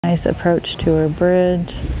Nice approach to her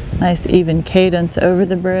bridge. Nice even cadence over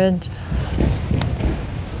the bridge.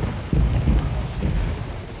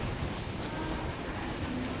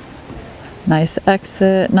 Nice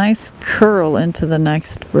exit, nice curl into the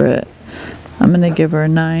next bridge. I'm going to give her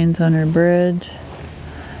 9s on her bridge.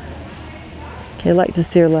 Okay, I like to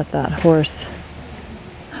see her let that horse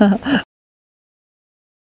have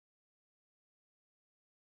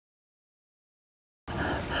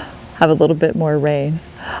a little bit more rain.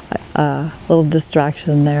 A little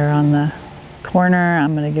distraction there on the corner.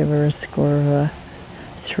 I'm going to give her a score of a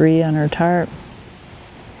 3 on her tarp.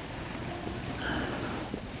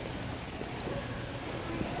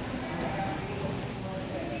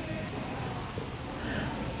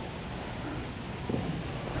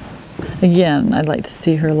 Again, I'd like to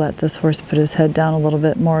see her let this horse put his head down a little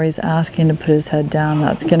bit more. He's asking to put his head down.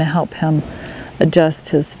 That's going to help him adjust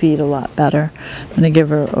his speed a lot better. I'm going to give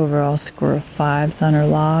her an overall score of 5s on her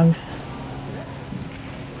logs.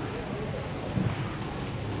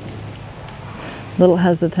 A little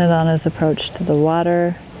hesitant on his approach to the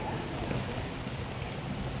water.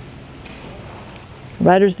 The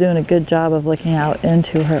rider's doing a good job of looking out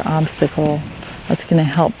into her obstacle. That's going to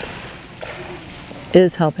help,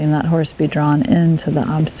 is helping that horse be drawn into the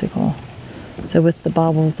obstacle. So with the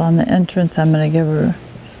bobbles on the entrance, I'm going to give her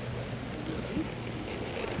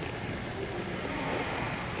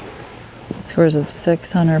scores of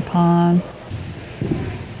 6 on her pawn.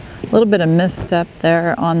 A little bit of misstep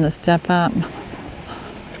there on the step up.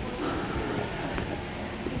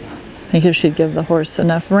 I think if she'd give the horse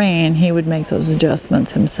enough rein, he would make those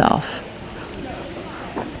adjustments himself.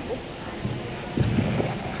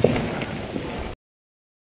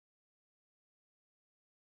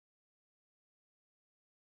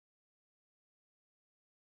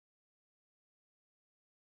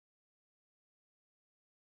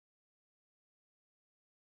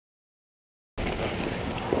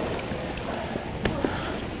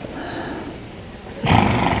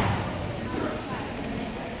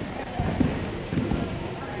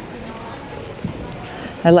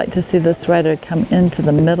 I like to see this rider come into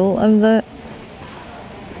the middle of the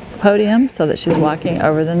podium so that she's walking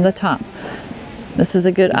over than the top. This is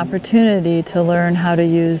a good opportunity to learn how to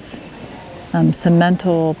use some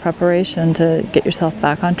mental preparation to get yourself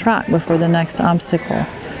back on track before the next obstacle.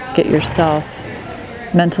 Get yourself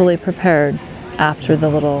mentally prepared after the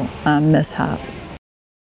little mishap.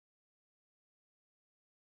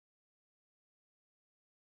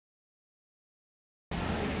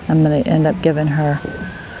 I'm going to end up giving her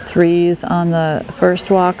 3s on the first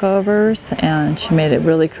walkovers, and she made a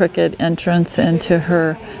really crooked entrance into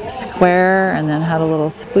her square and then had a little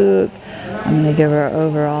spook. I'm going to give her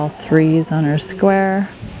overall 3s on her square.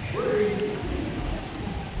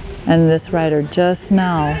 And this rider just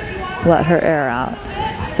now let her air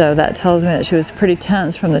out. So that tells me that she was pretty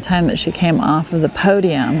tense from the time that she came off of the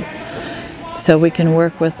podium. So we can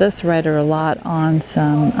work with this rider a lot on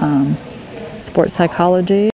some sports psychology.